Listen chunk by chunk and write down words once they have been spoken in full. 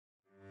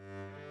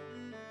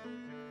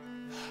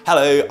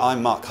Hello,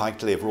 I'm Mark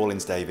Heightley of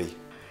Rawlins Davy.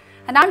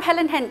 And I'm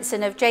Helen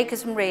Henson of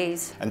Rawlins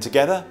Reeves. And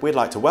together we'd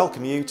like to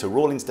welcome you to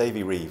Rawlins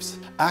Davy Reeves.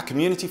 Our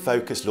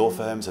community-focused law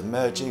firms are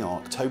merging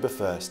on October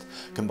 1st,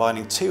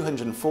 combining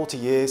 240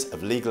 years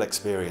of legal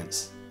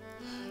experience.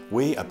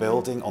 We are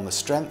building on the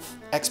strength,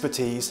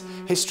 expertise,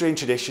 history and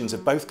traditions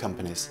of both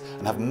companies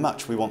and have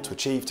much we want to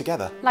achieve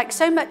together. Like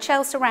so much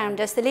else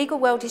around us, the legal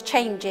world is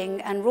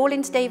changing and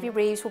Rawlins Davy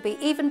Reeves will be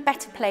even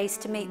better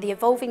placed to meet the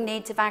evolving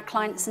needs of our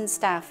clients and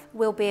staff.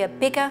 We'll be a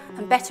bigger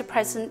and better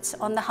presence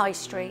on the high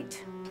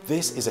street.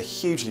 This is a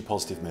hugely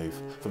positive move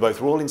for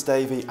both Rawlins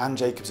Davy and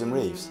Rawlins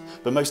Reeves,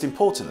 but most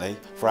importantly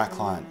for our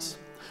clients.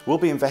 We'll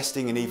be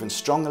investing in even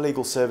stronger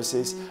legal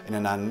services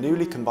in our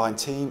newly combined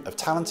team of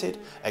talented,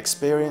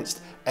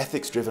 experienced,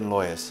 ethics-driven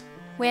lawyers.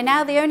 We're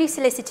now the only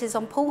solicitors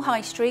on Poole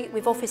High Street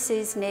with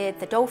offices near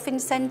the Dolphin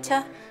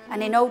Centre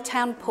and in Old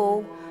Town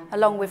Poole,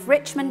 along with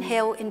Richmond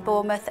Hill in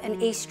Bournemouth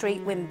and East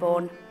Street,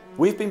 Wimborne.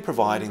 We've been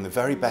providing the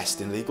very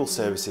best in legal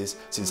services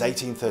since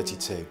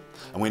 1832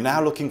 and we're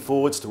now looking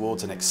forwards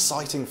towards an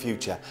exciting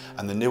future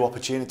and the new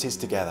opportunities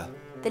together.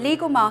 The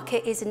legal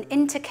market is an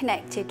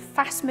interconnected,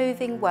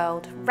 fast-moving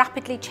world,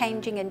 rapidly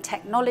changing in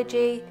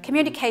technology,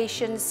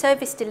 communications,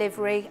 service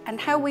delivery and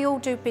how we all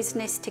do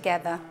business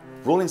together.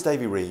 Rawlins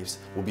Davy Reeves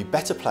will be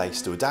better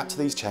placed to adapt to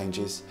these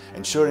changes,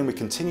 ensuring we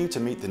continue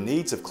to meet the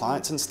needs of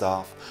clients and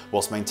staff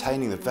whilst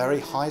maintaining the very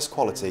highest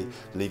quality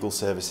legal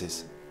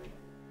services.